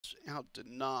lengths out to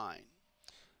 9.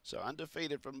 So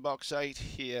undefeated from box 8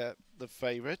 here, the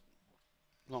favourite,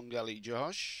 Long Gully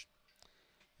Josh.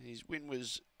 His win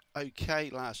was okay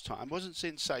last time. Wasn't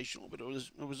sensational, but it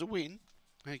was a win.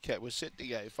 Okay, we're set to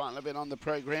go. Final event on the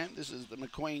program. This is the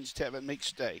McQueen's Tavern Mixed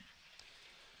Stake.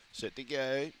 Set to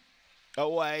go.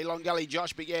 Away, Long Gully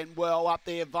Josh began well up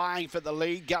there, vying for the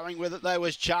lead. Going with it, though,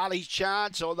 was Charlie's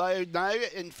Chance. Although, no,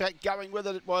 in fact, going with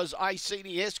it was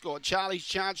ICD Escort. Charlie's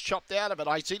Chance chopped out of it.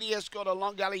 ICD Escort and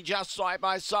Long Gully Josh side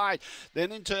by side.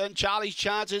 Then, in turn, Charlie's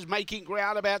Chance is making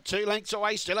ground about 2 lengths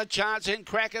away. Still a chance in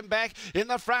cracking back in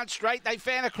the front straight. They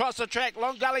fan across the track.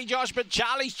 Long Gully Josh, but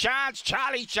Charlie's Chance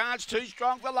too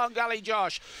strong for Long Gully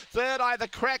Josh. Third, either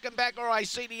cracking back or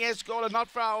ICD Escort, and not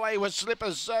far away was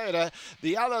Slipper's Soda.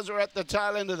 The others are at the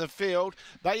tail end of the field.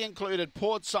 They included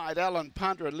Portside, Alan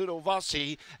Punter and Little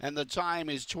Vossi, and the time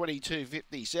is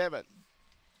 22:57.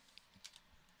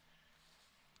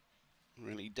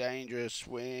 Really dangerous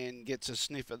when gets a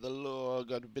sniff of the lure.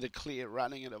 Got a bit of clear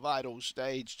running at a vital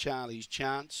stage. Charlie's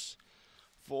Chance.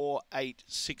 4, 8,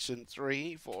 6 and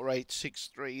 3. 4, 8, 6,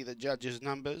 3, the judges'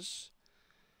 numbers.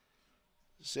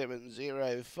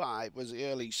 7:05 was the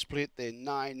early split, then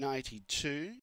 9:92.